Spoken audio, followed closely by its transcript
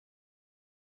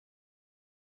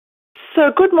So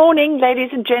good morning, ladies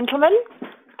and gentlemen.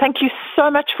 Thank you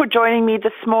so much for joining me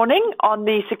this morning on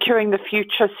the Securing the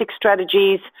Future 6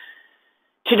 Strategies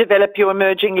to Develop Your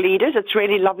Emerging Leaders. It's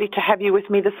really lovely to have you with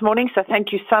me this morning, so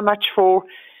thank you so much for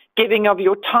giving of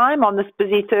your time on this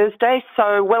busy Thursday,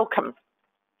 so welcome.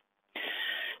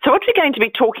 So what we're going to be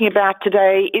talking about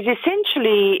today is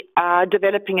essentially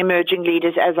developing emerging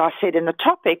leaders, as I said in the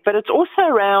topic, but it's also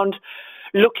around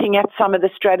looking at some of the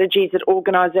strategies that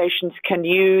organizations can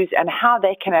use and how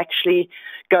they can actually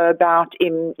go about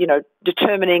in,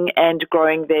 determining and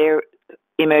growing their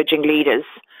emerging leaders.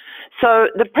 So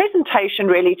the presentation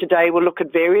really today will look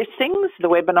at various things. The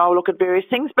webinar will look at various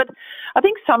things, but I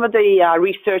think some of the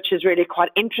research is really quite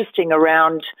interesting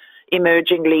around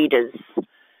emerging leaders.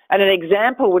 And an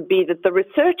example would be that the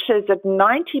research says that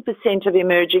 90% of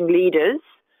emerging leaders,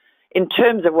 in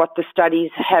terms of what the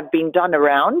studies have been done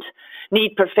around,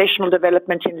 need professional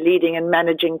development in leading and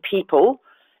managing people,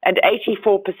 and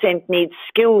 84% need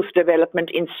skills development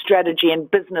in strategy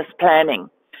and business planning.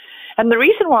 And the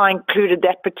reason why I included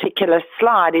that particular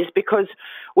slide is because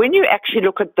when you actually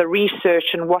look at the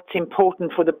research and what's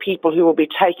important for the people who will be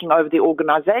taking over the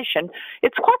organization,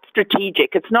 it's quite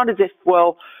strategic. It's not as if,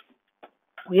 well,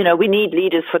 we need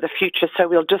leaders for the future, so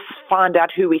we'll just find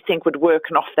out who we think would work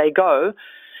and off they go.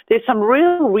 There's some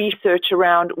real research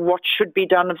around what should be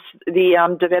done of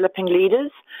the developing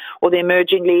leaders or the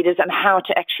emerging leaders and how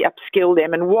to actually upskill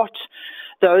them and what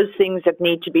those things that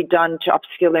need to be done to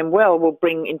upskill them well will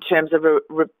bring in terms of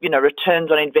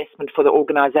returns on investment for the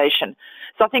organization.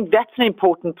 So I think that's an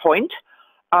important point.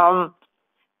 And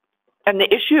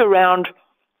the issue around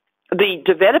the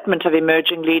development of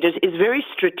emerging leaders is very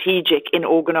strategic in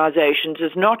organizations.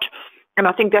 Is not, and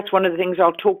I think that's one of the things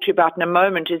I'll talk to you about in a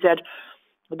moment, is that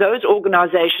those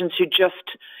organizations who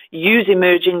just use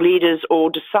emerging leaders or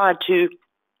decide to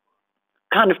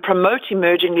kind of promote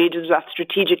emerging leaders without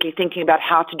strategically thinking about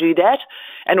how to do that,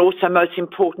 and also most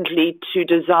importantly to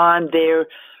design their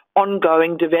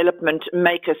ongoing development,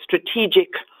 make a strategic,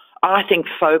 I think,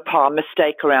 faux pas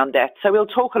mistake around that. So we'll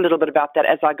talk a little bit about that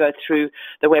as I go through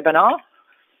the webinar.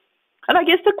 And I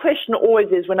guess the question always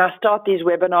is, when I start these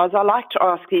webinars, I like to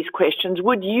ask these questions.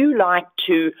 Would you like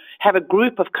to have a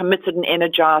group of committed and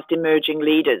energized emerging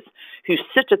leaders who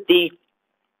sit at the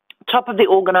top of the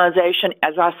organization,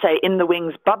 as I say, in the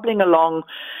wings, bubbling along,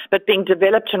 but being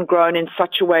developed and grown in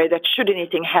such a way that should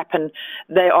anything happen,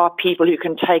 they are people who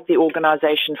can take the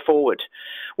organization forward?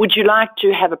 Would you like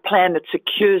to have a plan that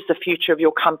secures the future of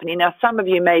your company? Now, some of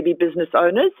you may be business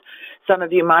owners, some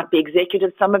of you might be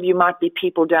executives, some of you might be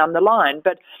people down the line,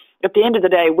 but at the end of the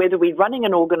day, whether we're running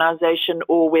an organization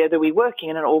or whether we're working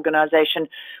in an organization,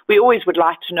 we always would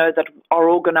like to know that our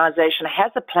organization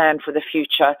has a plan for the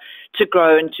future to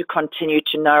grow and to continue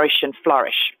to nourish and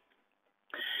flourish.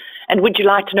 And would you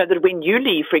like to know that when you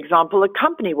leave, for example, a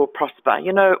company will prosper?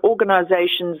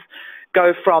 Organizations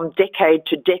go from decade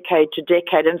to decade to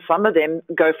decade, and some of them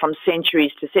go from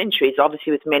centuries to centuries,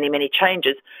 obviously with many, many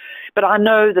changes. But I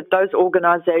know that those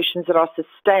organizations that are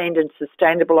sustained and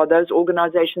sustainable are those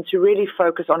organizations who really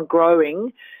focus on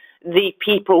growing the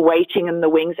people waiting in the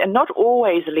wings, and not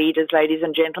always leaders, ladies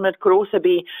and gentlemen. It could also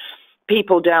be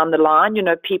people down the line,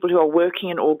 people who are working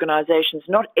in organizations.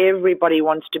 Not everybody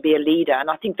wants to be a leader, and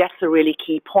I think that's a really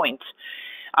key point.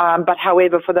 But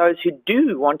however, for those who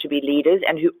do want to be leaders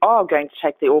and who are going to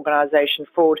take the organization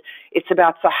forward, it's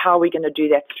about, so how are we going to do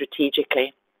that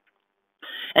strategically?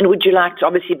 And would you like to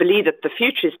obviously believe that the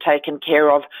future is taken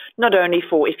care of, not only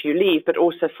for if you leave, but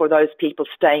also for those people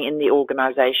staying in the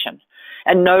organization,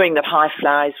 and knowing that high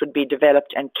flyers would be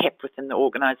developed and kept within the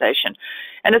organization.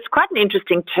 And it's quite an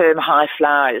interesting term, high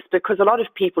flyers, because a lot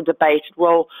of people debate,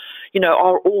 well,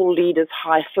 are all leaders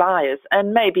high flyers?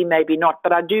 And maybe, maybe not,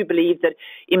 but I do believe that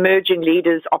emerging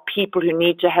leaders are people who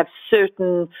need to have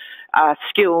certain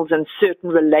skills and certain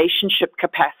relationship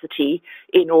capacity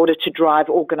in order to drive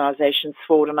organizations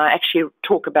forward. And I actually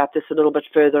talk about this a little bit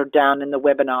further down in the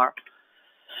webinar.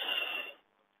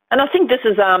 And I think this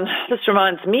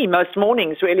reminds me most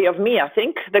mornings really of me. I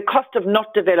think the cost of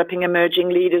not developing emerging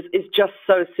leaders is just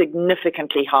so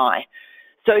significantly high.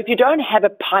 So if you don't have a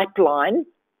pipeline,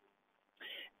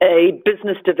 a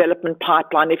business development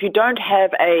pipeline, if you don't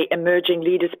have a emerging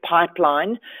leaders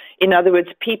pipeline, in other words,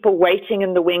 people waiting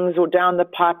in the wings or down the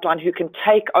pipeline who can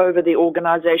take over the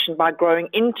organization by growing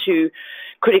into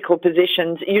critical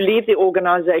positions, you leave the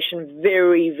organization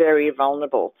very, very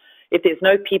vulnerable. If there's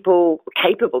no people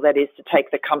capable, that is, to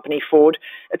take the company forward,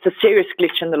 it's a serious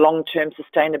glitch in the long-term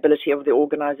sustainability of the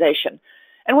organization.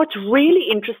 And what's really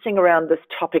interesting around this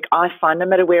topic, I find, no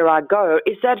matter where I go,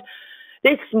 is that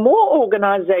There's more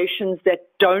organizations that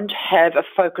don't have a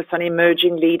focus on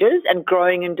emerging leaders and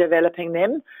growing and developing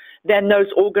them than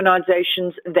those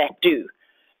organizations that do.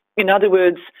 In other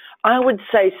words, I would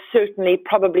say certainly,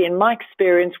 probably in my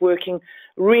experience working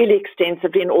really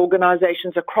extensively in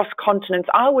organizations across continents,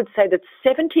 I would say that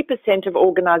 70% of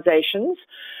organizations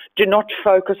do not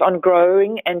focus on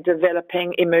growing and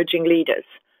developing emerging leaders.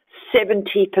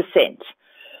 70%.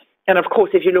 And of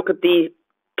course, if you look at the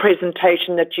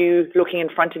presentation that you're looking in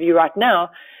front of you right now,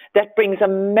 that brings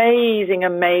amazing,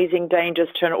 amazing dangers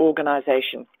to an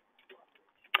organization.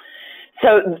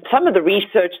 So some of the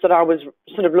research that I was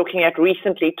sort of looking at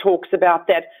recently talks about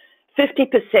that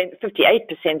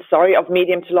 58% of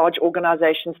medium to large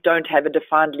organizations don't have a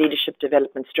defined leadership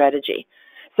development strategy.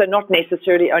 So not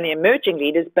necessarily only emerging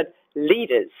leaders, but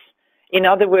leaders. In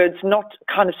other words, not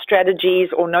kind of strategies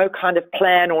or no kind of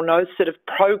plan or no sort of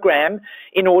program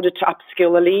in order to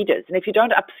upskill the leaders. And if you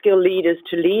don't upskill leaders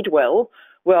to lead well,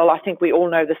 I think we all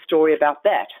know the story about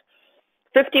that.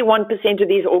 51% of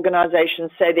these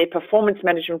organizations say their performance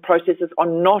management processes are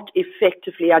not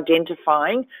effectively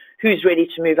identifying who's ready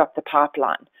to move up the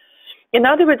pipeline. In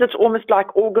other words, it's almost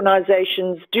like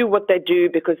organizations do what they do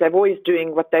because they're always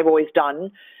doing what they've always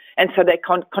done, and so they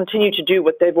continue to do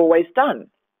what they've always done.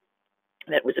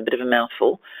 That was a bit of a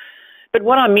mouthful. But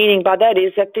what I'm meaning by that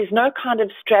is that there's no kind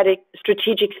of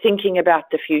strategic thinking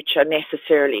about the future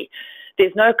necessarily.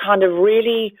 There's no kind of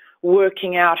really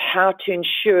working out how to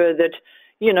ensure that,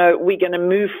 you know, we're going to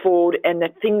move forward and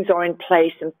that things are in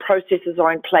place and processes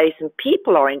are in place and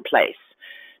people are in place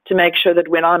to make sure that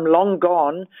when I'm long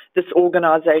gone, this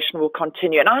organization will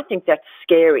continue. And I think that's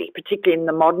scary, particularly in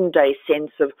the modern day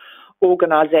sense of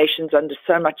organizations under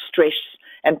so much stress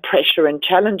and pressure and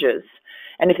challenges.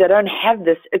 And if they don't have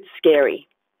this, it's scary.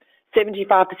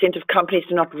 75% of companies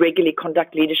do not regularly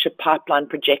conduct leadership pipeline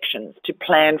projections to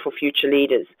plan for future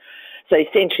leaders. So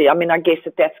essentially, I mean, I guess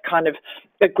that's kind of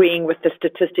agreeing with the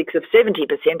statistics of 70%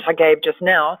 I gave just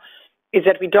now, is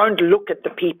that we don't look at the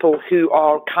people who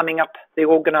are coming up the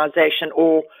organization,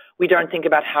 or we don't think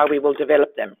about how we will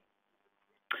develop them.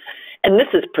 And this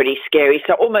is pretty scary.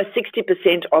 So almost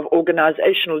 60% of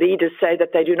organizational leaders say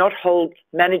that they do not hold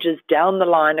managers down the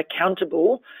line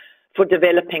accountable for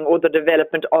developing or the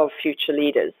development of future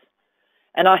leaders.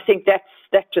 And I think that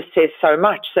just says so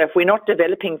much. So if we're not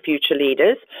developing future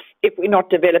leaders, if we're not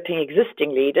developing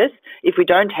existing leaders, if we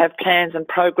don't have plans and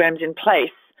programs in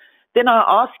place, then I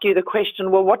ask you the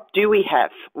question, well, what do we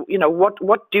have? You know,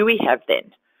 what do we have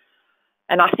then?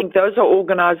 And I think those are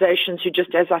organizations who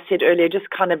just, as I said earlier, just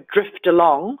kind of drift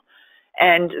along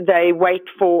and they wait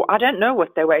for, I don't know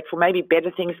what they wait for, maybe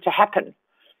better things to happen.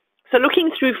 So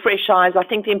looking through fresh eyes, I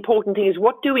think the important thing is,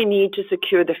 what do we need to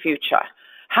secure the future?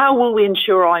 How will we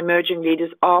ensure our emerging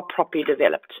leaders are properly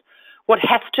developed? What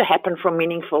has to happen for a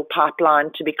meaningful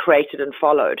pipeline to be created and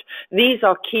followed? These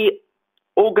are key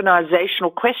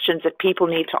organizational questions that people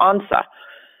need to answer.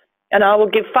 And I will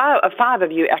give five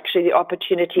of you actually the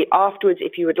opportunity afterwards,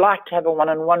 if you would like to have a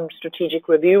one-on-one strategic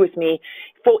review with me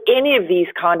for any of these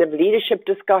kind of leadership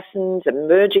discussions,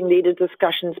 emerging leader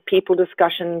discussions, people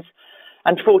discussions.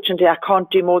 Unfortunately, I can't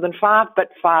do more than 5, but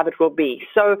 5 it will be.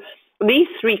 So these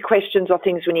 3 questions are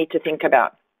things we need to think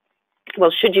about. Well,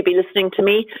 should you be listening to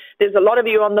me? There's a lot of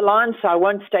you on the line, so I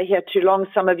won't stay here too long.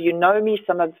 Some of you know me,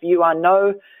 some of you I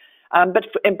know. But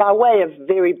by way of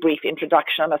very brief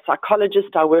introduction, I'm a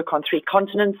psychologist. I work on 3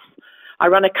 continents. I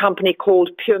run a company called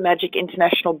Pure Magic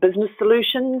International Business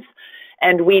Solutions,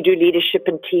 and we do leadership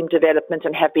and team development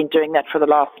and have been doing that for the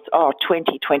last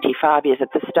 20, 25 years at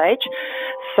this stage.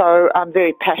 So I'm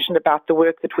very passionate about the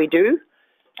work that we do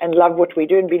and love what we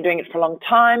do and been doing it for a long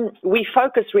time. We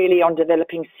focus really on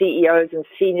developing CEOs and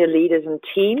senior leaders and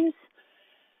teams.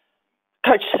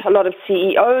 Coach a lot of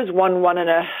CEOs, won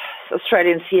an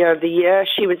Australian CEO of the Year.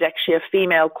 She was actually a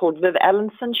female called Viv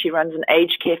Allinson. She runs an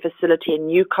aged care facility in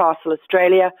Newcastle,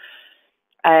 Australia.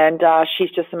 And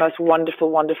she's just the most wonderful,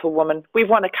 wonderful woman. We've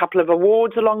won a couple of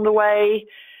awards along the way,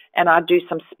 and I do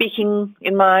some speaking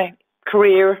in my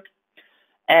career.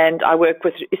 And I work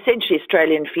with essentially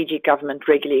Australian and Fiji government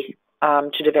regularly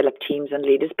to develop teams and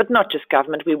leaders, but not just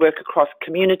government. We work across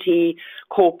community,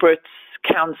 corporates,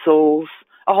 councils,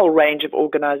 a whole range of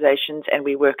organizations, and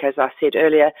we work, as I said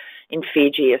earlier, in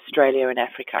Fiji, Australia, and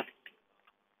Africa.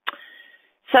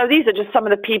 So these are just some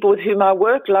of the people with whom I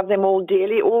work, love them all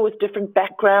dearly, all with different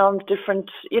backgrounds,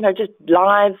 different, just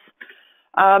lives.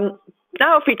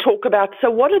 Now if we talk about,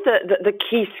 so what are the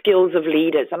key skills of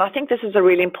leaders? And I think this is a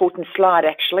really important slide,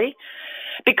 actually.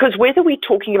 Because whether we're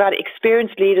talking about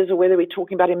experienced leaders or whether we're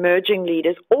talking about emerging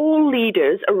leaders, all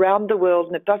leaders around the world,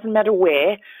 and it doesn't matter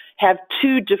where, have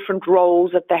two different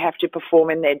roles that they have to perform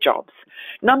in their jobs.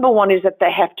 Number one is that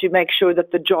they have to make sure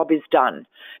that the job is done.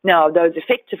 Now, those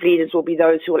effective leaders will be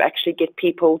those who will actually get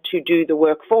people to do the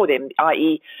work for them,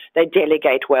 i.e. they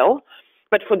delegate well.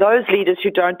 But for those leaders who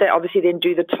don't, they obviously then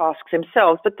do the tasks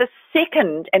themselves. But the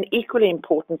second and equally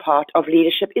important part of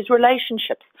leadership is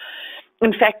relationships.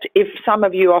 In fact, if some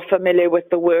of you are familiar with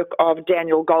the work of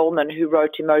Daniel Goleman, who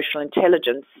wrote Emotional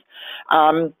Intelligence,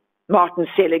 Martin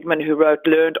Seligman, who wrote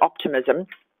Learned Optimism,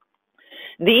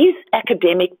 these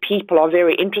academic people are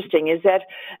very interesting, is that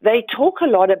they talk a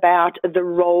lot about the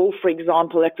role, for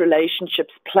example, that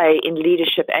relationships play in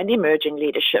leadership and emerging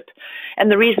leadership.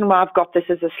 And the reason why I've got this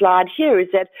as a slide here is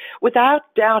that without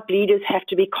doubt, leaders have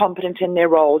to be competent in their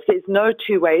roles. There's no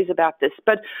two ways about this.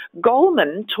 But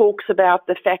Goleman talks about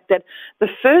the fact that the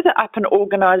further up an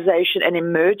organization an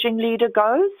emerging leader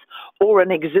goes or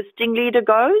an existing leader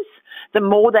goes, the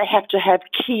more they have to have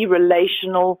key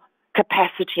relational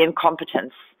capacity and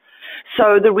competence.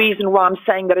 So the reason why I'm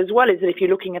saying that as well is that if you're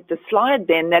looking at the slide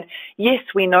then, that yes,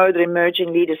 we know that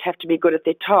emerging leaders have to be good at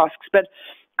their tasks, but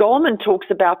Goleman talks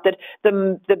about that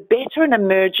the better an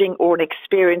emerging or an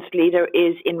experienced leader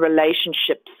is in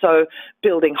relationships, so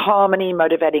building harmony,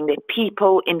 motivating their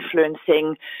people,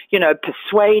 influencing,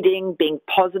 persuading, being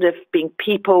positive, being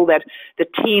people that the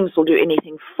teams will do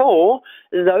anything for,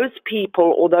 those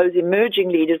people or those emerging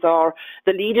leaders are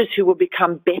the leaders who will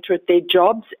become better at their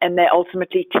jobs, and they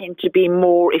ultimately tend to be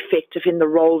more effective in the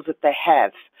roles that they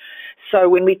have. So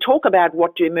when we talk about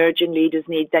what do emerging leaders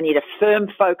need, they need a firm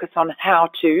focus on how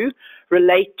to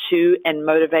relate to and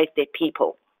motivate their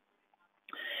people.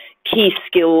 Key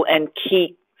skill and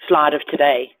key slide of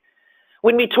today.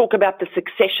 When we talk about the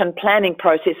succession planning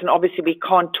process, and obviously we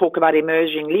can't talk about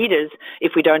emerging leaders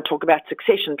if we don't talk about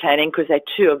succession planning because they're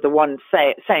two of the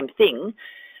same thing.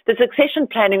 The succession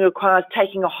planning requires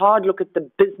taking a hard look at the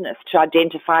business to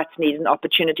identify its needs and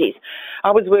opportunities. I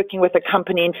was working with a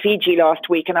company in Fiji last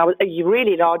week, and I was a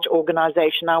really large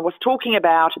organization. I was talking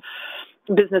about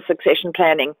business succession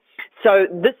planning. So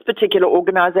this particular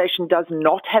organization does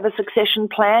not have a succession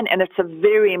plan, and it's a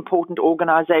very important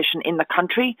organization in the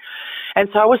country. And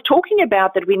so I was talking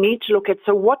about that we need to look at,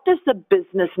 so what does the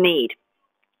business need?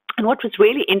 And what was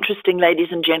really interesting, ladies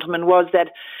and gentlemen, was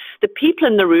that the people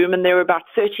in the room, and there were about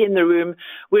 30 in the room,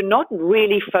 were not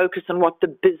really focused on what the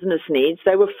business needs.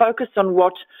 They were focused on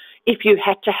what, if you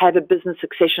had to have a business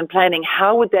succession planning,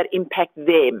 how would that impact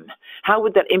them? How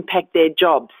would that impact their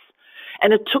jobs?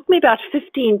 And it took me about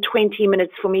 15, 20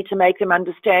 minutes for me to make them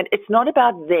understand it's not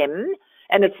about them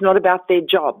and it's not about their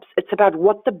jobs. It's about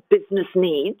what the business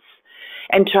needs,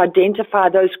 and to identify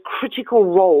those critical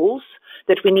roles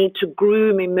that we need to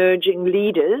groom emerging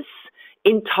leaders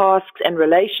in tasks and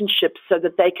relationships so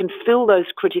that they can fill those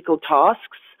critical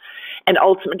tasks and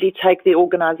ultimately take the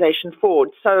organization forward.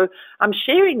 So I'm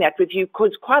sharing that with you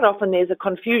because quite often there's a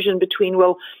confusion between,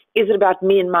 well, is it about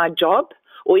me and my job,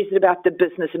 or is it about the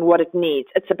business and what it needs?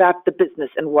 It's about the business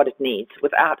and what it needs,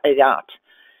 without a doubt.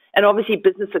 And obviously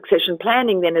business succession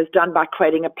planning then is done by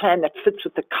creating a plan that fits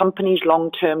with the company's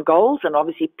long-term goals, and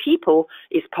obviously people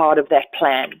is part of that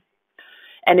plan,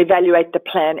 and evaluate the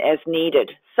plan as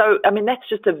needed. So, I mean, that's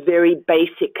just a very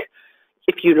basic,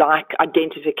 if you like,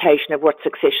 identification of what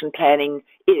succession planning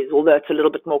is, although it's a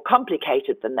little bit more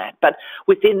complicated than that. But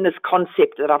within this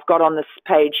concept that I've got on this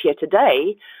page here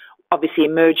today, obviously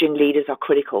emerging leaders are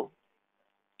critical.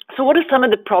 So what are some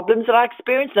of the problems that I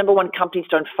experience? Number one, companies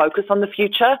don't focus on the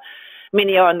future.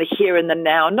 Many are in the here and the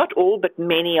now. Not all, but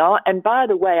many are. And by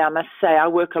the way, I must say, I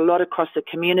work a lot across the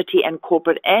community and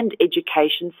corporate and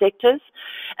education sectors.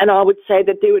 And I would say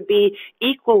that there would be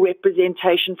equal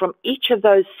representation from each of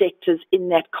those sectors in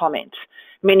that comment.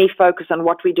 Many focus on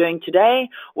what we're doing today,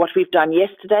 what we've done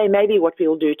yesterday, maybe what we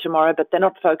will do tomorrow, but they're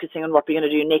not focusing on what we're going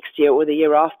to do next year or the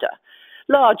year after.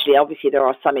 Largely, obviously, there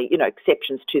are some,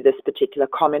 exceptions to this particular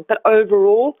comment, but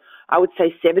overall, I would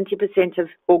say 70% of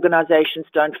organizations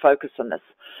don't focus on this.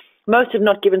 Most have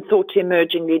not given thought to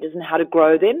emerging leaders and how to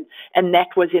grow them, and that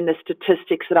was in the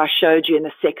statistics that I showed you in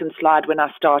the second slide when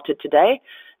I started today.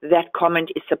 That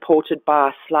comment is supported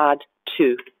by slide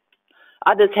 2.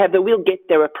 Others have the we'll get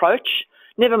there approach.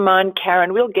 Never mind,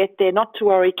 Karen, we'll get there. Not to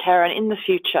worry, Karen, in the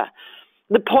future.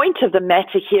 The point of the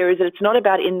matter here is that it's not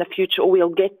about in the future or we'll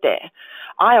get there.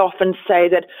 I often say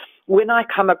that when I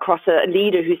come across a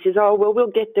leader who says, oh, well,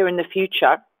 we'll get there in the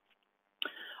future,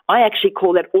 I actually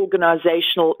call that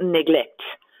organizational neglect.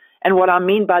 And what I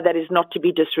mean by that is not to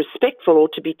be disrespectful or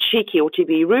to be cheeky or to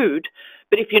be rude,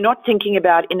 But if you're not thinking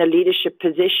about in a leadership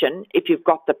position, if you've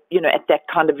got the, at that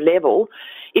kind of level,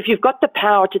 if you've got the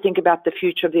power to think about the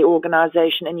future of the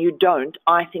organization and you don't,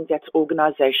 I think that's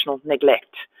organizational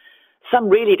neglect. Some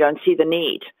really don't see the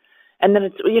need. And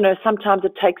then, sometimes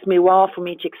it takes me a while for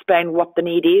me to explain what the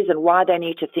need is and why they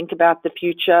need to think about the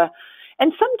future.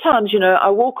 And sometimes, I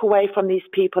walk away from these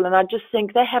people and I just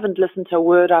think they haven't listened to a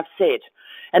word I've said.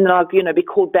 And then I'll, be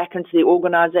called back into the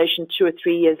organization 2 or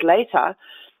 3 years later.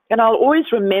 And I'll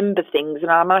always remember things.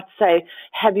 And I might say,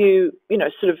 have you,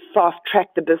 sort of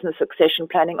fast-tracked the business succession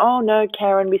planning? Oh, no,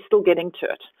 Karen, we're still getting to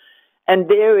it. And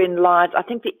therein lies, I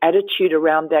think the attitude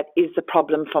around that is the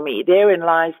problem for me. Therein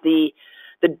lies the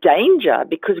danger,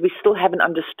 because we still haven't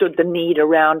understood the need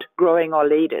around growing our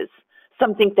leaders.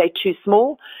 Some think they're too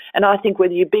small, and I think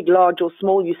whether you're big, large, or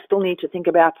small, you still need to think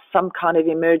about some kind of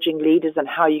emerging leaders and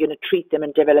how you're going to treat them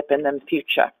and develop in the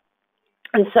future.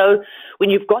 And so when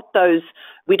you've got those,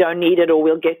 we don't need it or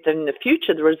we'll get them in the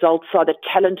future, the results are that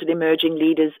talented emerging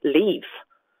leaders leave.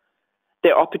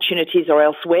 Their opportunities are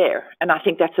elsewhere. And I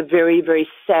think that's a very, very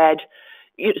sad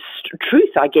truth,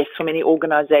 I guess, for many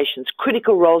organizations.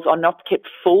 Critical roles are not kept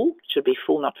full, should be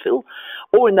full, not fill,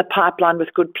 or in the pipeline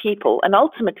with good people. And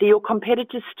ultimately, your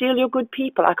competitors steal your good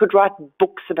people. I could write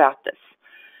books about this.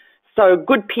 So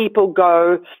good people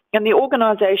go, and the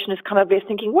organization is kind of there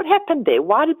thinking, what happened there?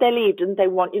 Why did they leave? Didn't they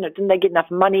want, didn't they get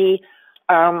enough money?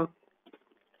 Were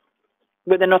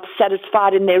they not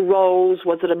satisfied in their roles?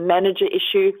 Was it a manager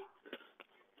issue?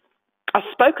 I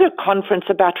spoke at a conference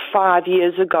about 5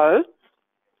 years ago,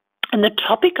 and the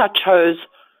topic I chose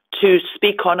to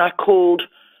speak on, I called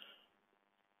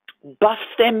Buff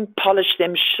Them, Polish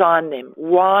Them, Shine Them.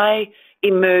 Why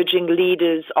emerging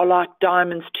leaders are like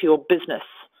diamonds to your business.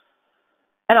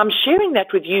 And I'm sharing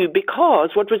that with you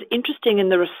because what was interesting in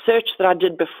the research that I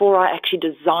did before I actually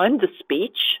designed the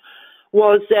speech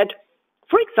was that,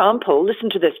 for example, listen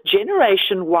to this,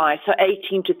 Generation Y, so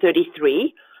 18 to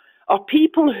 33, are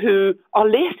people who are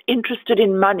less interested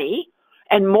in money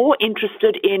and more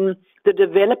interested in the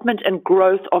development and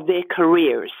growth of their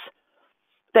careers.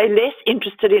 They're less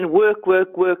interested in work,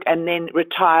 and then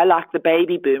retire like the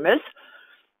baby boomers.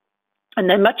 And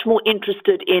they're much more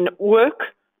interested in work,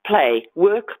 play.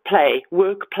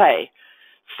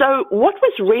 So what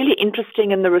was really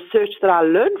interesting in the research that I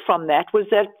learned from that was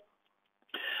that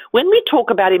when we talk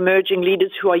about emerging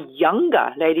leaders who are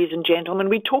younger, ladies and gentlemen,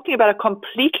 we're talking about a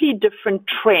completely different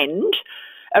trend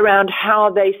around how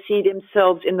they see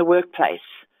themselves in the workplace.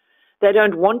 They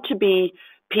don't want to be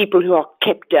people who are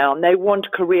kept down. They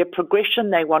want career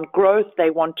progression. They want growth. They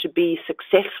want to be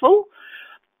successful.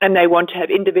 And they want to have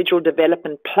individual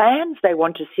development plans. They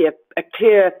want to see a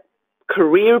clear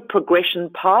career progression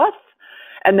path.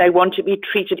 And they want to be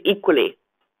treated equally.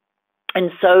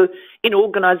 And so in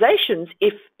organizations,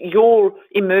 if your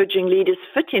emerging leaders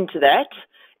fit into that,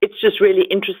 it's just really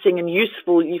interesting and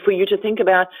useful for you to think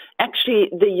about, actually,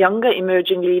 the younger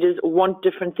emerging leaders want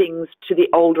different things to the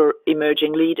older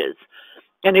emerging leaders.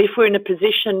 And if we're in a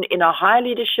position in a high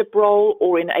leadership role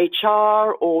or in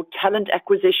HR or talent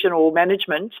acquisition or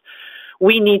management,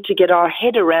 we need to get our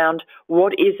head around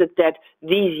what is it that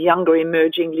these younger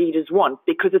emerging leaders want,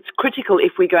 because it's critical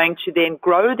if we're going to then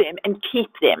grow them and keep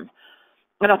them.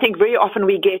 And I think very often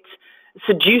we get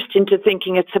seduced into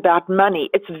thinking it's about money.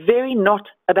 It's very not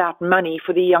about money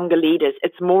for the younger leaders.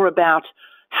 It's more about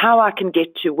how I can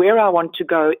get to where I want to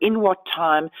go, in what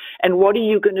time, and what are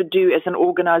you going to do as an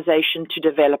organization to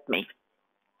develop me.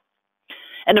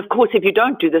 And of course, if you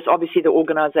don't do this, obviously the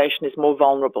organization is more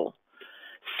vulnerable.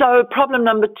 So problem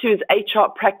number 2 is HR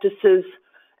practices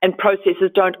and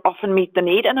processes don't often meet the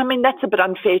need. And I mean, that's a bit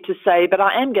unfair to say, but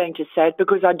I am going to say it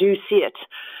because I do see it.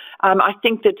 I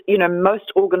think that,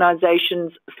 most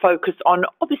organizations focus on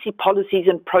obviously policies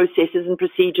and processes and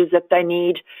procedures that they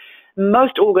need.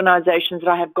 Most organizations that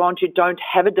I have gone to don't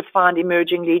have a defined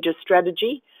emerging leader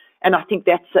strategy. And I think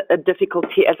that's a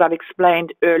difficulty, as I've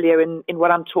explained earlier in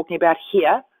what I'm talking about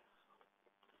here.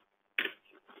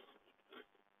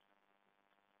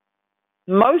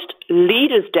 Most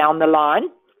leaders down the line,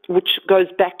 which goes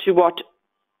back to what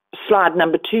slide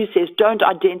number 2 says, don't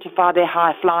identify their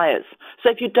high flyers. So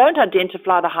if you don't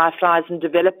identify the high flyers and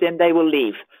develop them, they will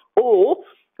leave or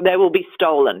they will be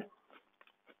stolen.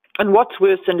 And what's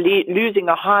worse than losing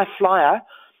a high flyer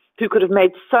who could have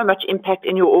made so much impact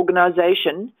in your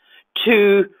organization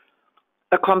to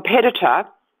a competitor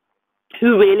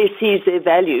who really sees their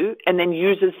value and then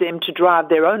uses them to drive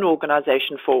their own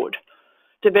organization forward.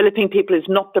 Developing people is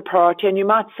not the priority. And you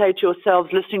might say to yourselves,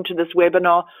 listening to this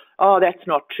webinar, oh, that's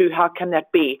not true. How can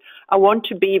that be? I want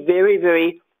to be very,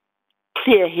 very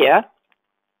clear here.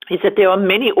 is that there are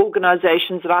many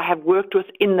organizations that I have worked with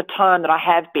in the time that I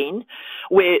have been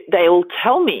where they'll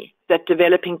tell me that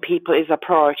developing people is a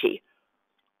priority.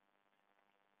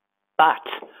 But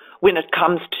when it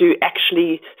comes to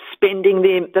actually spending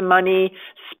the money,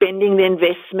 spending the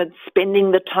investment,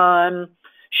 spending the time,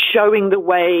 showing the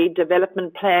way,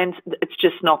 development plans, it's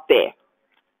just not there.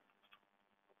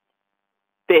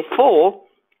 Therefore,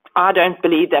 I don't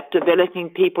believe that developing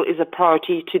people is a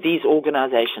priority to these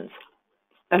organizations.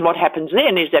 And what happens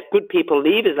then is that good people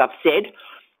leave, as I've said,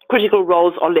 critical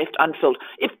roles are left unfilled.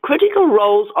 If critical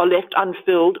roles are left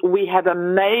unfilled, we have a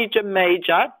major,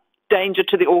 major danger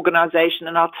to the organization.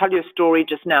 And I'll tell you a story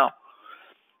just now.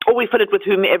 Or we fill it with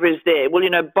whomever is there. Well,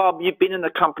 Bob, you've been in the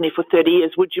company for 30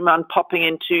 years. Would you mind popping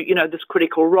into, this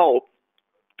critical role?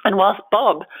 And whilst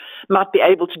Bob might be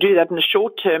able to do that in the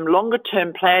short term, longer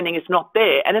term planning is not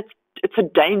there. And it's a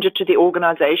danger to the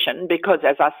organization because,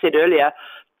 as I said earlier,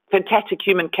 fantastic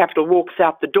human capital walks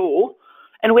out the door.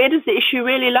 And where does the issue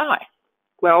really lie?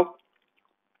 Well,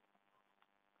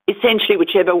 essentially,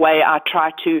 whichever way I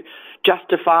try to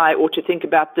justify or to think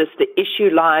about this, the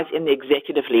issue lies in the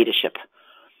executive leadership.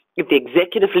 If the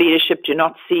executive leadership do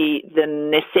not see the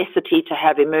necessity to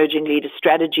have emerging leader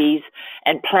strategies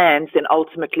and plans, then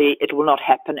ultimately it will not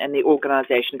happen and the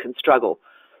organization can struggle.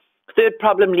 Third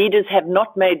problem, leaders have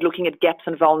not made looking at gaps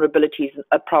and vulnerabilities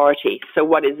a priority. So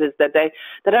what is that they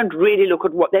don't really look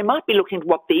at what, they might be looking at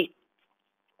what the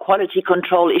quality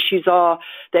control issues are,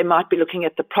 they might be looking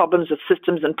at the problems of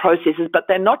systems and processes, but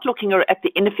they're not looking at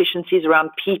the inefficiencies around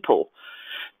people.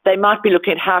 They might be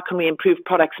looking at how can we improve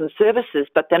products and services,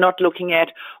 but they're not looking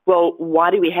at, well,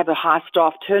 why do we have a high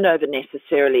staff turnover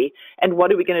necessarily? And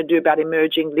what are we going to do about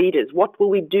emerging leaders? What will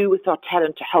we do with our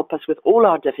talent to help us with all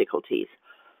our difficulties?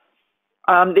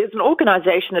 There's an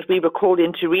organization that we were called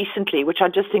into recently, which I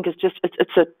just think is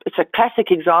it's a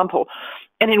classic example.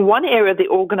 And in one area of the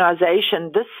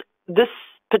organization, this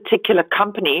particular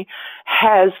company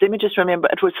has, let me just remember,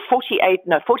 it was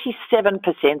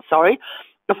 47%, sorry,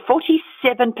 a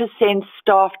 47%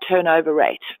 staff turnover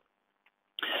rate.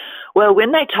 Well,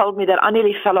 when they told me that, I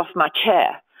nearly fell off my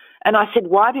chair. And I said,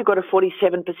 why have you got a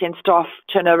 47% staff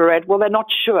turnover rate? Well, they're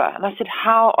not sure. And I said,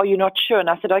 how are you not sure? And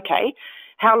I said, okay,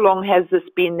 how long has this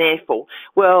been there for?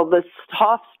 Well, the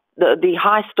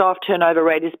high staff turnover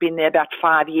rate has been there about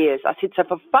 5 years. I said, so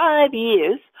for 5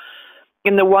 years,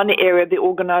 in the one area of the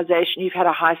organization, you've had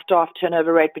a high staff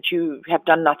turnover rate, but you have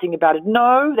done nothing about it.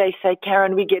 No, they say,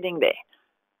 Karen, we're getting there.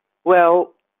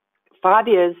 Well, 5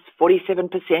 years,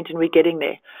 47%, and we're getting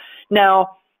there.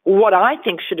 Now, what I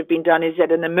think should have been done is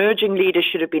that an emerging leader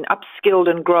should have been upskilled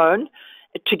and grown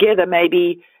together,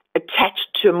 maybe attached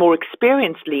to a more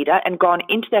experienced leader and gone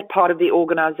into that part of the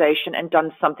organization and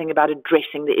done something about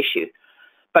addressing the issue.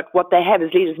 But what they have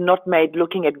is leaders not made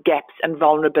looking at gaps and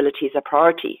vulnerabilities a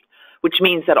priority, which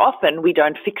means that often we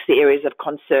don't fix the areas of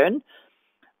concern.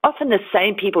 Often the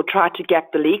same people try to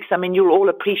gap the leaks. I mean, you'll all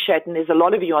appreciate, and there's a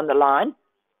lot of you on the line,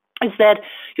 is that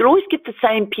you'll always get the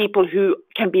same people who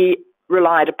can be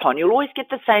relied upon. You'll always get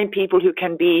the same people who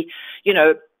can be,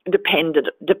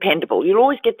 dependable. You'll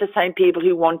always get the same people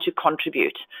who want to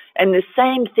contribute. And the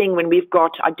same thing when we've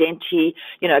got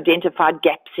identified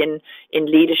gaps in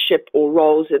leadership or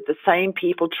roles, that the same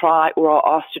people try or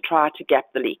are asked to try to gap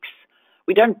the leaks.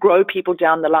 We don't grow people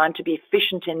down the line to be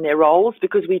efficient in their roles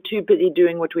because we're too busy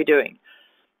doing what we're doing.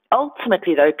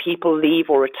 Ultimately, though, people leave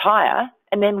or retire,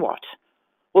 and then what?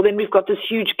 Well, then we've got this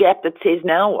huge gap that says,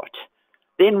 now what?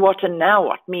 Then what and now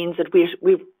what means that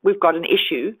we've got an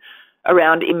issue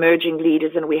around emerging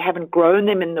leaders and we haven't grown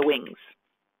them in the wings.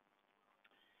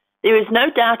 There is no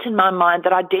doubt in my mind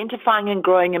that identifying and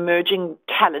growing emerging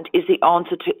talent is the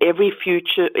answer to every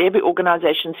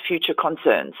organization's future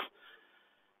concerns.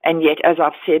 And yet, as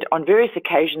I've said on various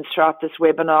occasions throughout this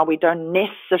webinar, we don't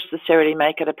necessarily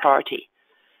make it a priority.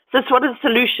 So what are the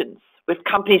solutions if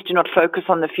companies do not focus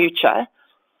on the future?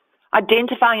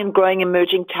 Identifying and growing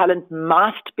emerging talent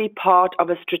must be part of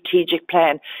a strategic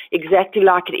plan, exactly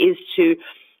like it is to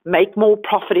make more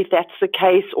profit if that's the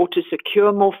case, or to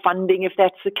secure more funding if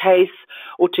that's the case,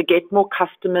 or to get more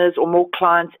customers or more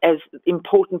clients as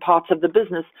important parts of the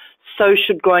business. So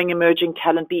should growing emerging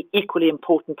talent be equally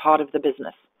important part of the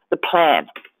business, the plan.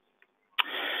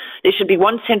 There should be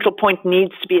one central point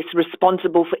needs to be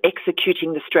responsible for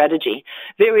executing the strategy.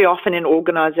 Very often in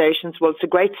organizations, well, it's a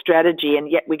great strategy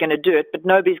and yet we're going to do it, but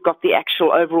nobody's got the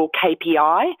actual overall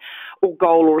KPI or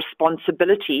goal or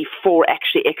responsibility for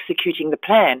actually executing the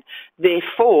plan.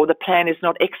 Therefore, the plan is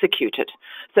not executed.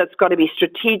 So it's got to be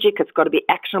strategic, it's got to be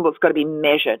actionable, it's got to be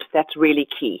measured. That's really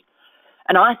key.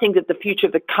 And I think that the future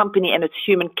of the company and its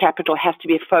human capital has to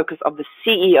be a focus of the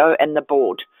CEO and the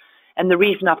board. And the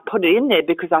reason I've put it in there,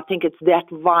 because I think it's that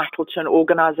vital to an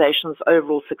organization's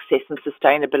overall success and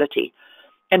sustainability.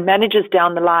 And managers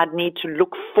down the line need to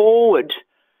look forward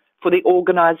for the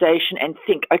organization and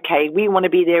think, okay, we want to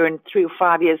be there in 3 or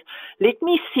 5 years. Let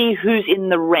me see who's in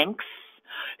the ranks,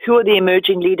 who are the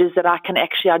emerging leaders that I can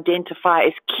actually identify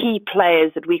as key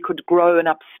players that we could grow and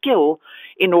upskill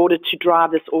in order to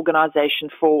drive this organization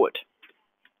forward.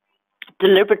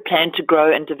 Deliberate plan to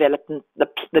grow and develop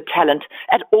the talent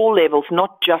at all levels,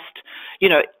 not just,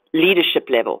 leadership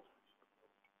level.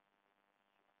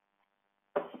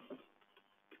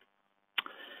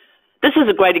 This is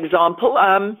a great example.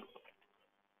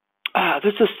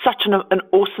 This is such an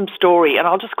awesome story, and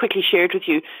I'll just quickly share it with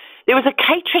you. There was a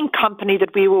catering company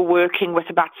that we were working with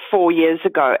about 4 years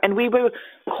ago, and we were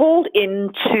called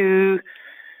in to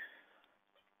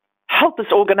help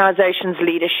this organization's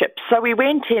leadership. So we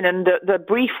went in, and the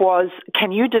brief was,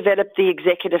 can you develop the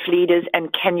executive leaders,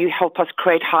 and can you help us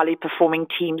create highly performing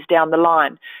teams down the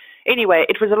line? Anyway,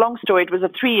 it was a long story. It was a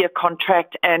 3-year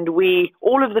contract, and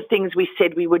all of the things we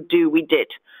said we would do, we did.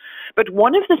 But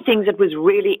one of the things that was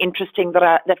really interesting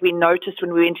that we noticed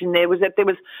when we went in there was that there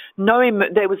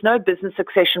was no business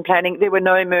succession planning. There were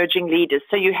no emerging leaders.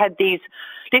 So you had these,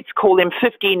 let's call them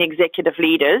 15 executive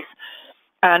leaders,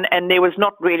 and there was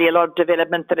not really a lot of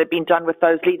development that had been done with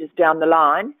those leaders down the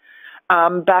line.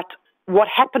 But what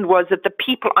happened was that the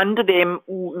people under them,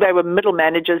 they were middle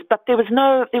managers, but there was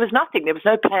nothing. There was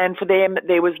no plan for them.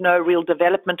 There was no real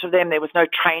development of them. There was no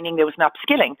training. There was no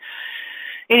upskilling.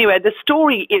 Anyway, the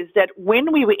story is that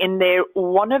when we were in there,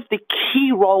 one of the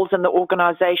key roles in the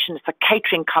organization, it's a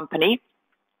catering company,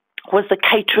 was the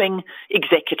catering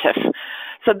executive.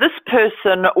 So this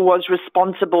person was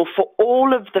responsible for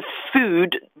all of the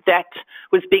food that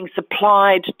was being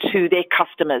supplied to their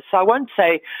customers. So I won't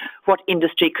say what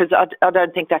industry, because I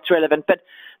don't think that's relevant, but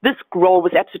this role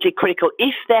was absolutely critical.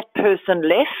 If that person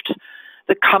left,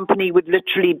 the company would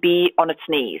literally be on its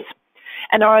knees.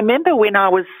 And I remember when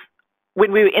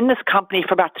we were in this company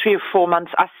for about 3 or 4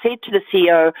 months, I said to the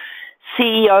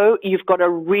CEO, you've got a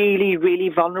really, really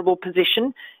vulnerable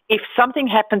position. If something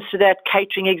happens to that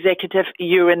catering executive,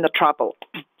 you're in the trouble.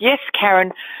 Yes,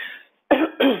 Karen,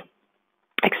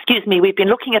 excuse me, we've been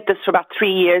looking at this for about 3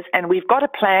 years, and we've got a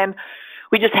plan.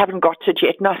 We just haven't got it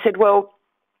yet. And I said, well,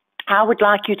 I would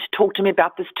like you to talk to me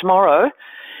about this tomorrow,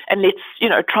 and let's,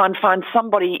 try and find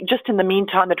somebody just in the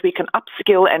meantime that we can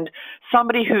upskill, and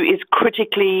somebody who is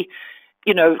critically,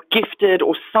 gifted,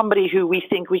 or somebody who we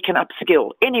think we can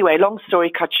upskill. Anyway, long story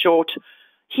cut short,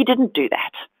 he didn't do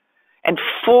that. And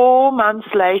 4 months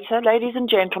later, ladies and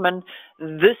gentlemen,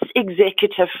 this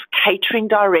executive catering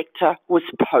director was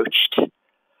poached.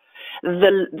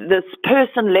 This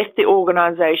person left the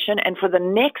organization, and for the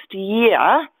next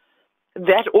year,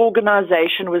 that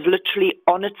organization was literally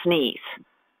on its knees.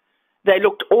 They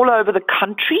looked all over the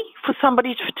country for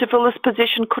somebody to fill this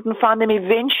position, couldn't find them.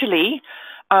 Eventually,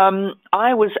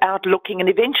 I was out looking, and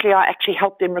eventually I actually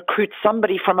helped them recruit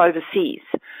somebody from overseas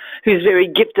who's very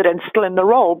gifted and still in the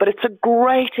role. But it's a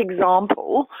great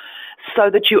example so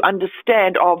that you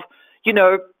understand of,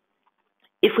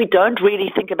 if we don't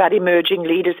really think about emerging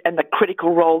leaders and the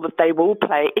critical role that they will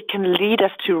play, it can lead us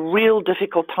to real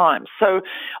difficult times. So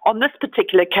on this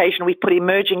particular occasion, we put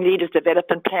emerging leaders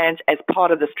development plans as part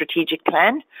of the strategic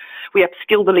plan. We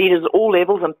upskilled the leaders at all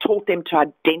levels and taught them to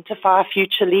identify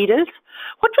future leaders.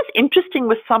 What was interesting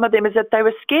with some of them is that they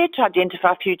were scared to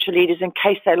identify future leaders in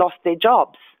case they lost their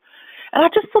jobs. And I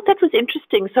just thought that was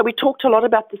interesting. So we talked a lot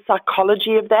about the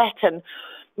psychology of that, and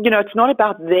it's not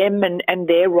about them and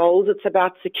their roles. It's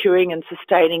about securing and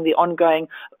sustaining the ongoing,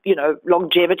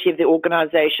 longevity of the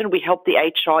organization. We helped the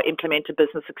HR implement a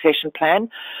business succession plan.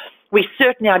 We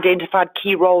certainly identified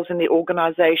key roles in the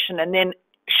organization and then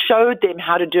showed them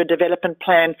how to do a development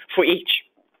plan for each.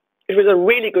 It was a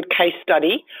really good case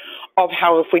study of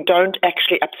how if we don't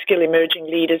actually upskill emerging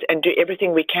leaders and do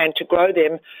everything we can to grow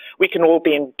them, we can all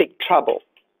be in big trouble.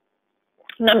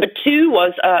 Number 2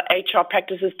 was HR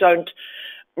practices don't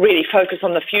really focus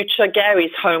on the future.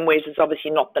 Gary's Homewares is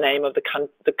obviously not the name of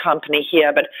the company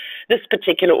here, but this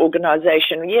particular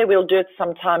organization, we'll do it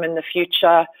sometime in the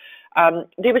future.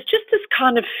 There was just this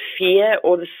kind of fear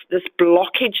or this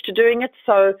blockage to doing it.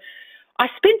 So I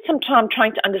spent some time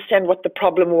trying to understand what the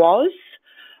problem was.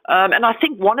 And I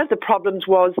think one of the problems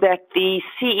was that the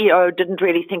CEO didn't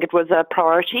really think it was a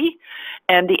priority,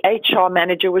 and the HR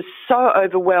manager was so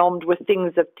overwhelmed with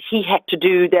things that he had to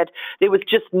do that there was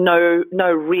just no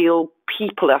real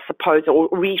people, I suppose, or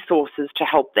resources to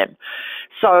help them.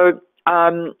 So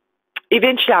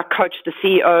eventually I coached the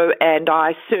CEO, and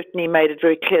I certainly made it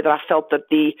very clear that I felt that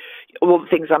all the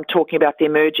things I'm talking about, the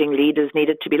emerging leaders,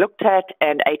 needed to be looked at,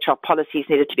 and HR policies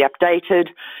needed to be updated,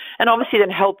 and obviously then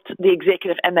helped the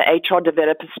executive and the HR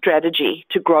develop a strategy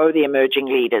to grow the emerging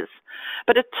leaders.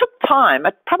 But it took time.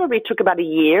 It probably took about a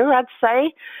year, I'd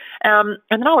say. And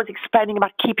then I was explaining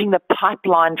about keeping the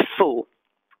pipeline full.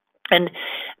 And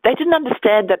they didn't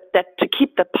understand that to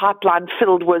keep the pipeline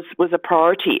filled was a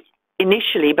priority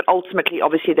initially, but ultimately,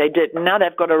 obviously, they did. Now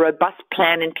they've got a robust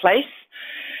plan in place.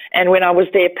 And when I was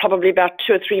there probably about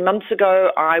 2 or 3 months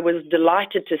ago, I was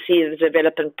delighted to see the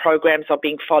development programs are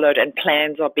being followed and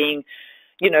plans are being,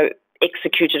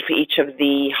 executed for each of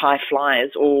the high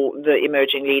flyers or the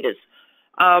emerging leaders.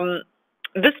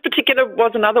 This particular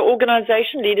was another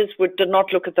organization. Leaders did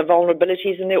not look at the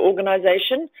vulnerabilities in their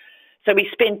organization. So we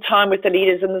spent time with the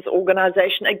leaders in this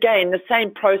organization. Again, the same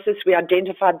process. We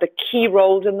identified the key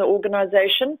roles in the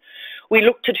organization. We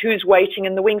looked at who's waiting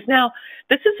in the wings. Now,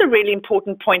 this is a really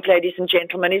important point, ladies and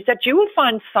gentlemen, is that you will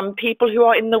find some people who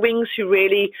are in the wings who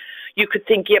really, you could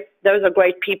think, yep, those are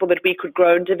great people that we could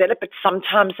grow and develop, but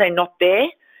sometimes they're not there.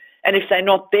 And if they're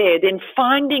not there, then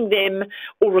finding them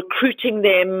or recruiting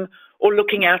them or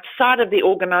looking outside of the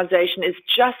organization is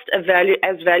just as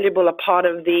valuable a part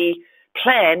of the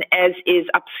plan as is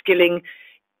upskilling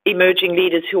emerging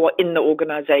leaders who are in the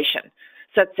organization.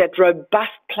 So it's that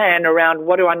robust plan around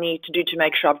what do I need to do to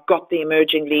make sure I've got the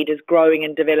emerging leaders growing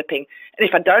and developing. And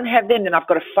if I don't have them, then I've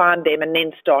got to find them and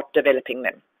then start developing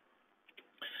them.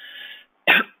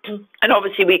 And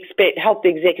obviously we help the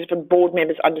executive and board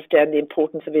members understand the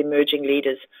importance of emerging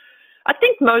leaders. I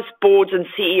think most boards and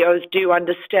CEOs do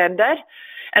understand that.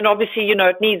 And obviously,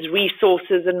 it needs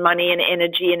resources and money and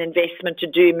energy and investment to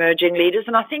do emerging leaders.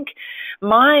 And I think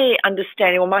my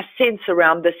understanding or my sense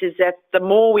around this is that the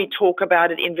more we talk about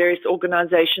it in various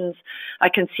organizations, I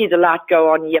can see the light go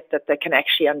on, that they can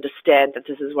actually understand that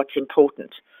this is what's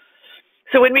important.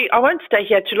 So I won't stay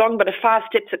here too long, but a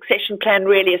 5-step succession plan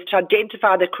really is to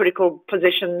identify the critical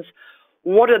positions.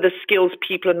 What are the skills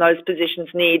people in those positions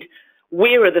need?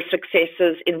 Where are the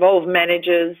successes? Involve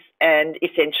managers and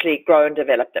essentially grow and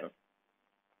develop them.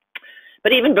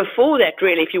 But even before that,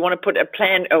 really, if you want to put a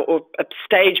plan or a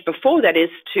stage before that, is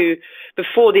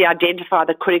before they identify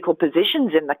the critical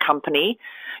positions in the company,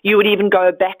 you would even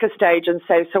go back a stage and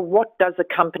say, so what does the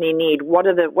company need? What's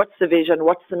the vision?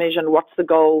 What's the mission? What's the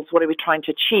goals? What are we trying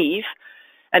to achieve?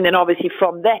 And then obviously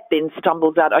from that then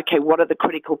stumbles out, okay, what are the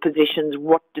critical positions?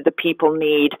 What do the people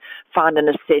need? Find and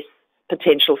assess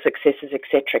potential successes, et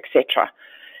cetera, et cetera.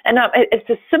 And it's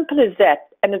as simple as that.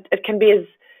 And it can be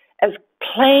as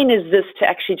plain as this to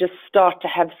actually just start to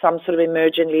have some sort of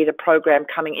emerging leader program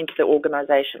coming into the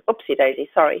organization. Oopsie daisy,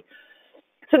 sorry.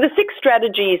 So the 6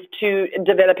 strategies to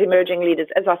develop emerging leaders,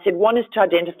 as I said, one is to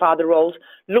identify the roles,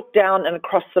 look down and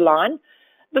across the line.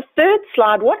 The third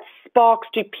slide, what sparks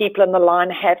do people in the line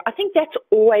have? I think that's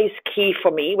always key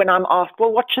for me when I'm asked,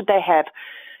 well, what should they have?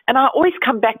 And I always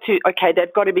come back to, okay,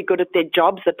 they've got to be good at their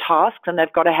jobs, the tasks, and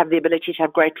they've got to have the ability to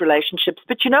have great relationships.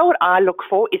 But you know what I look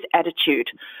for is attitude.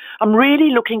 I'm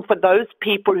really looking for those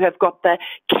people who have got the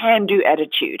can-do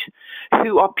attitude,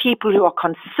 who are people who are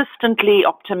consistently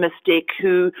optimistic,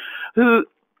 who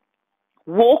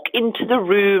walk into the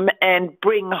room and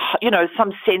bring,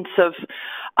 some sense of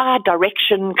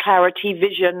direction, clarity,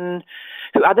 vision,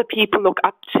 who other people look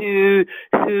up to,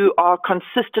 who are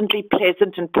consistently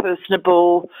pleasant and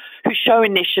personable, who show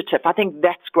initiative. I think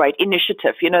that's great.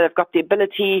 Initiative. They've got the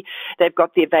ability, they've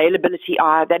got the availability,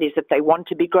 that is, that they want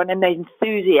to be grown, and they're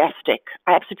enthusiastic.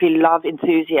 I absolutely love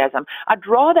enthusiasm.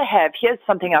 Here's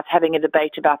something I was having a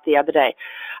debate about the other day.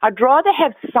 I'd rather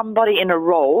have somebody in a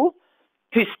role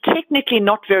who's technically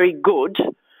not very good,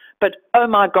 but, oh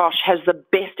my gosh, has the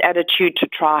best attitude to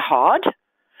try hard,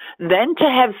 than to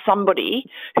have somebody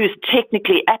who's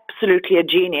technically absolutely a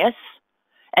genius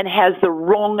and has the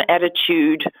wrong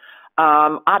attitude.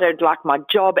 I don't like my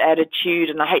job attitude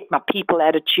and I hate my people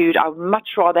attitude. I would much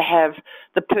rather have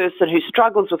the person who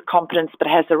struggles with competence but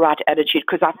has the right attitude,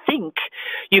 because I think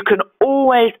you can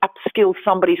always upskill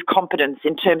somebody's competence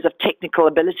in terms of technical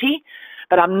ability,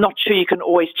 but I'm not sure you can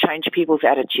always change people's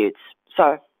attitudes.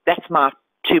 So that's my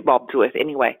 2 bobs worth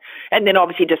anyway. And then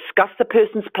obviously discuss the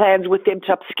person's plans with them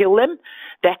to upskill them.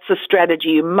 That's a strategy.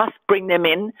 You must bring them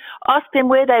in, ask them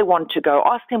where they want to go,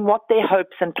 ask them what their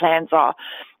hopes and plans are.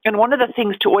 And one of the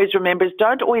things to always remember is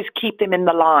don't always keep them in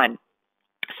the line.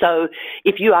 So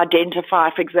if you identify,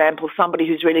 for example, somebody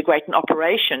who's really great in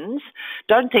operations,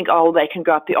 don't think, they can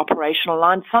go up the operational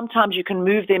line. Sometimes you can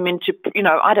move them into,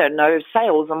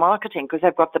 sales or marketing because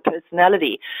they've got the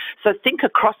personality. So think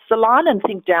across the line and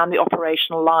think down the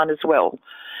operational line as well.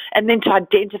 and then to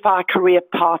identify a career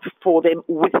path for them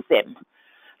with them.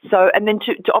 So, and then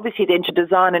to obviously then to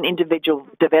design an individual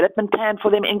development plan for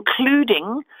them,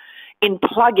 including in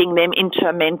plugging them into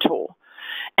a mentor.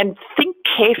 And think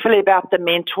carefully about the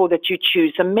mentor that you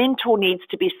choose. A mentor needs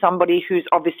to be somebody who's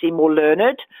obviously more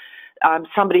learned,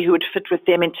 somebody who would fit with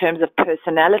them in terms of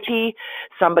personality,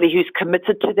 somebody who's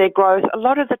committed to their growth. A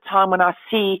lot of the time when I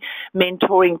see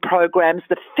mentoring programs,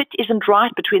 the fit isn't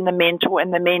right between the mentor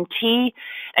and the mentee,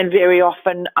 and very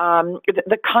often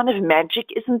the kind of magic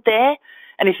isn't there.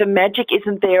 And if the magic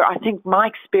isn't there, I think my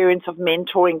experience of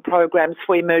mentoring programs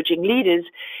for emerging leaders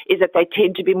is that they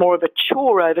tend to be more of a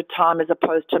chore over time as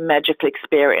opposed to a magical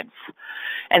experience.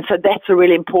 And so that's a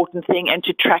really important thing, and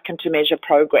to track and to measure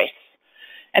progress.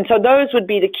 And so those would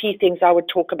be the key things I would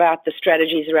talk about, the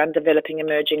strategies around developing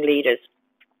emerging leaders.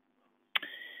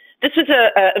 This was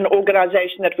an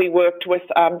organization that we worked with.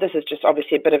 This is just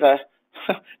obviously a bit of a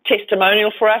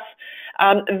testimonial for us.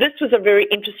 This was a very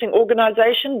interesting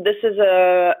organization. This is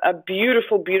a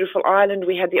beautiful, beautiful island.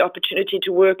 We had the opportunity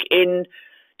to work in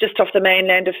just off the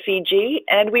mainland of Fiji,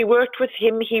 and we worked with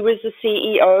him. He was the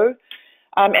CEO,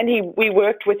 and we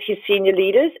worked with his senior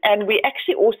leaders, and we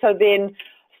actually also then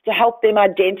to help them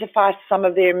identify some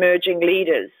of their emerging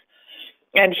leaders.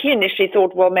 And he initially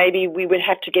thought, well, maybe we would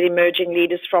have to get emerging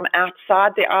leaders from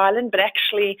outside the island, but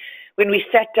actually when we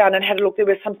sat down and had a look, there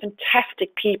were some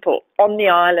fantastic people on the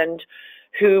island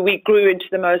who we grew into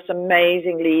the most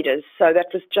amazing leaders. So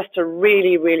that was just a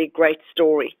really, really great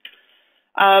story.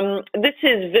 This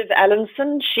is Viv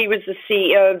Allinson. She was the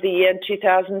CEO of the year in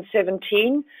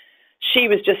 2017. She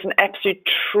was just an absolute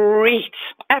treat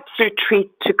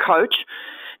to coach.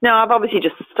 Now, I've obviously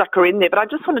just stuck her in there, but I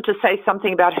just wanted to say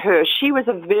something about her. She's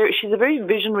a very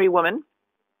visionary woman,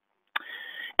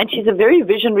 and she's a very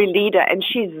visionary leader, and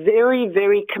she's very,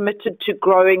 very committed to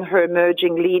growing her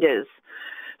emerging leaders.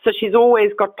 So she's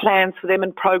always got plans for them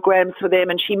and programs for them,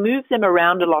 and she moves them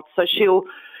around a lot. So she'll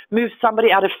move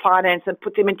somebody out of finance and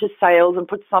put them into sales, and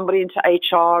put somebody into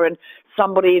HR and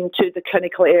somebody into the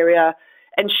clinical area.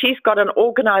 And she's got an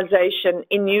organization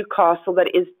in Newcastle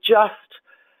that is just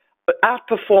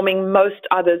outperforming most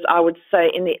others, I would say,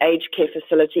 in the aged care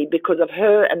facility because of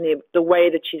her and the way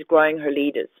that she's growing her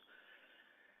leaders.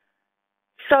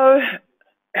 So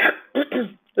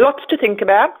lots to think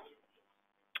about.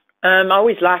 I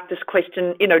always like this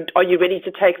question, are you ready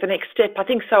to take the next step? I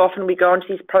think so often we go onto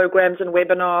these programs and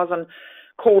webinars and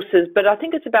courses, but I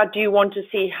think it's about, do you want to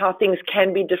see how things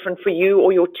can be different for you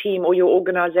or your team or your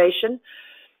organization?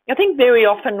 I think very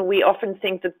often we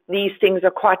think that these things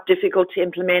are quite difficult to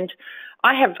implement.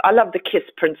 I love the KISS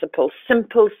principle,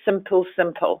 simple, simple,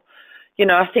 simple.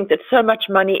 I think that so much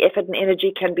money, effort, and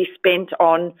energy can be spent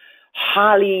on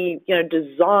highly,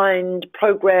 designed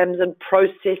programs and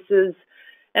processes.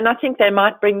 And I think they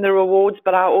might bring the rewards,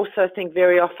 but I also think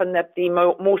very often that the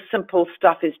more simple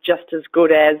stuff is just as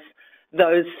good as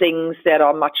those things that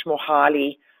are much more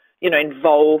highly,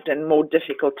 involved and more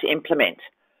difficult to implement.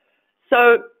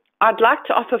 So I'd like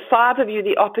to offer 5 of you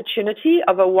the opportunity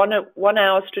of a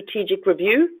one-hour strategic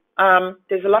review.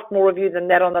 There's a lot more of you than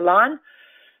that on the line,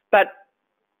 but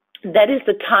that is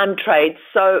the time trade.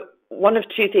 So one of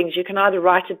 2 things, you can either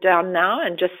write it down now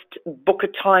and just book a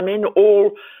time in,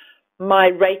 or my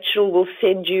Rachel will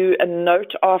send you a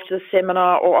note after the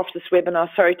seminar or after this webinar,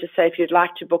 sorry to say, if you'd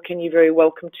like to book in, you're very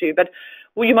welcome to. But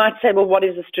you might say, well, what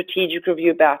is a strategic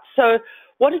review about? So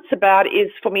what it's about is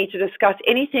for me to discuss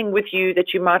anything with you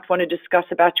that you might want to discuss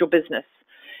about your business.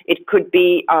 It could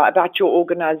be about your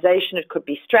organization. It could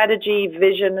be strategy,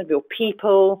 vision of your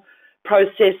people,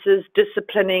 processes,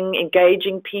 disciplining,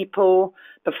 engaging people,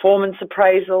 performance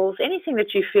appraisals, anything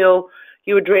that you feel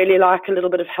you would really like a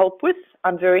little bit of help with.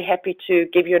 I'm very happy to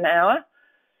give you an hour.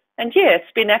 And yeah,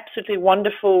 it's been absolutely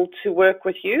wonderful to work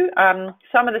with you.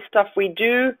 Some of the stuff we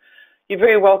do, you're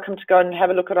very welcome to go and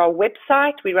have a look at our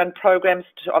website. We run programs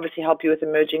to obviously help you with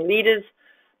emerging leaders,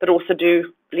 but also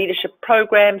do leadership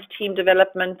programs, team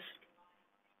development.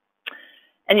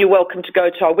 And you're welcome to go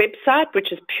to our website,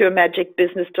 which is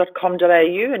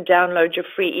puremagicbusiness.com.au, and download your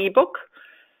free ebook.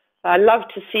 I love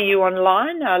to see you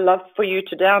online. I love for you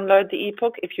to download the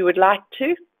ebook if you would like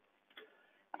to.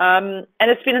 And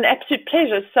it's been an absolute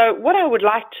pleasure. So what I would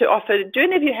like to offer, do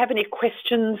any of you have any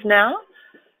questions now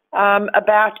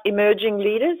about emerging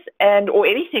leaders or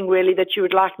anything really that you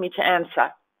would like me to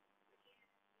answer?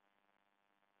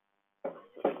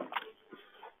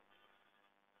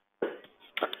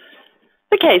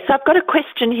 Okay, so I've got a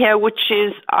question here, which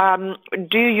is,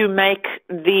 do you make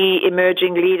the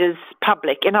emerging leaders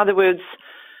public? In other words,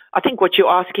 I think what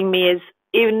you're asking me is,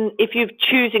 even if you're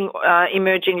choosing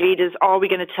emerging leaders, are we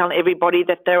going to tell everybody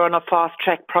that they're on a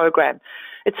fast-track program?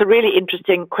 It's a really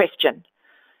interesting question.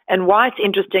 And why it's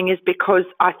interesting is because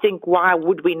I think why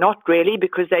would we not really?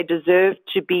 Because they deserve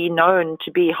to be known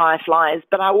to be high flyers.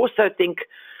 But I also think,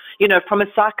 you know, from a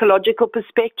psychological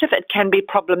perspective, it can be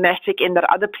problematic in that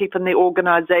other people in the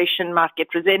organization might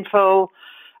get resentful.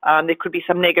 There could be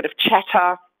some negative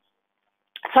chatter.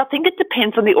 So I think it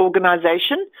depends on the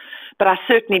organization, but I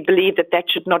certainly believe that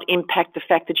that should not impact the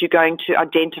fact that you're going to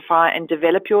identify and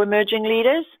develop your emerging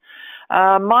leaders.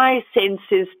 My sense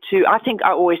is I think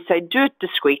I always say, do it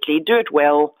discreetly, do it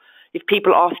well. If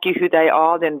people ask you who they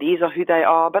are, then these are who they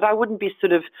are. But I wouldn't be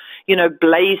sort of, you know,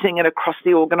 blazing it across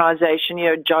the organization, you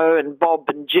know, Joe and Bob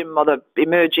and Jim are the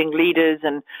emerging leaders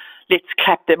and let's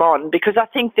clap them on. Because I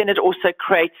think then it also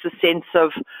creates a sense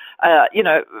of, you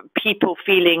know, people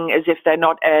feeling as if they're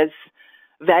not as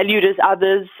valued as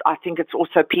others. I think it's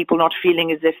also people not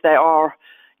feeling as if they are,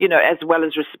 you know, as well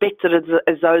as respected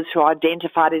as those who are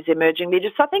identified as emerging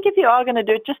leaders. So I think if you are going to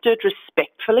do it, just do it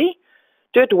respectfully.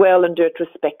 Do it well and do it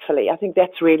respectfully. I think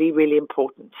that's really, really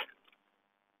important.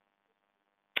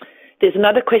 There's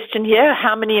another question here.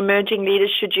 How many emerging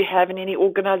leaders should you have in any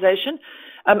organization?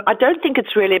 I don't think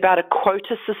it's really about a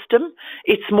quota system.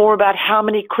 It's more about how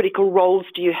many critical roles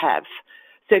do you have.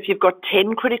 So if you've got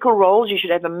 10 critical roles, you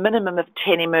should have a minimum of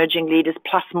 10 emerging leaders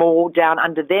plus more down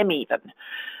under them even.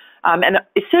 And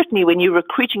certainly when you're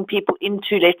recruiting people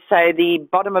into, let's say, the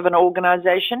bottom of an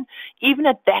organization, even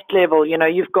at that level, you know,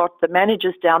 you've got the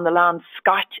managers down the line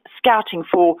scouting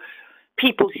for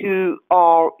people who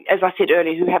are, as I said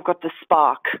earlier, who have got the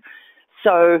spark.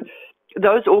 So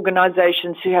those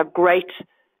organizations who have great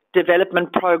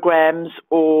development programs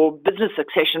or business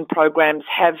succession programs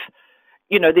have,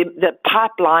 you know, the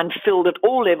pipeline filled at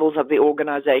all levels of the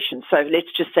organization. So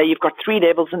let's just say you've got 3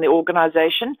 levels in the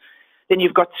organization. Then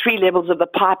you've got 3 levels of the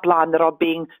pipeline that are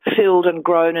being filled and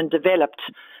grown and developed,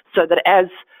 so that as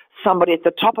somebody at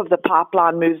the top of the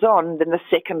pipeline moves on, then the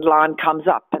second line comes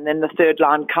up, and then the third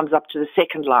line comes up to the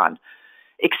second line,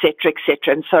 et cetera,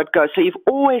 and so it goes. So you've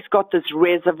always got this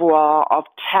reservoir of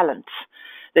talent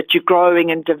that you're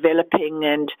growing and developing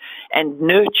and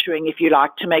nurturing, if you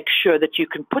like, to make sure that you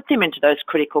can put them into those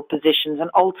critical positions, and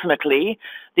ultimately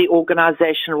the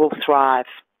organization will thrive.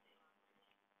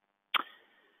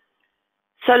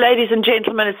 So, ladies and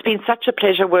gentlemen, it's been such a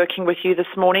pleasure working with you this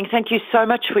morning. Thank you so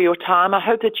much for your time. I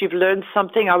hope that you've learned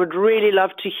something. I would really love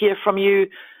to hear from you,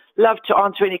 love to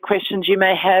answer any questions you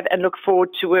may have, and look forward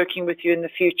to working with you in the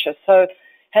future. So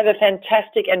have a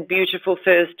fantastic and beautiful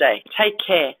Thursday. Take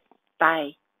care.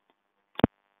 Bye.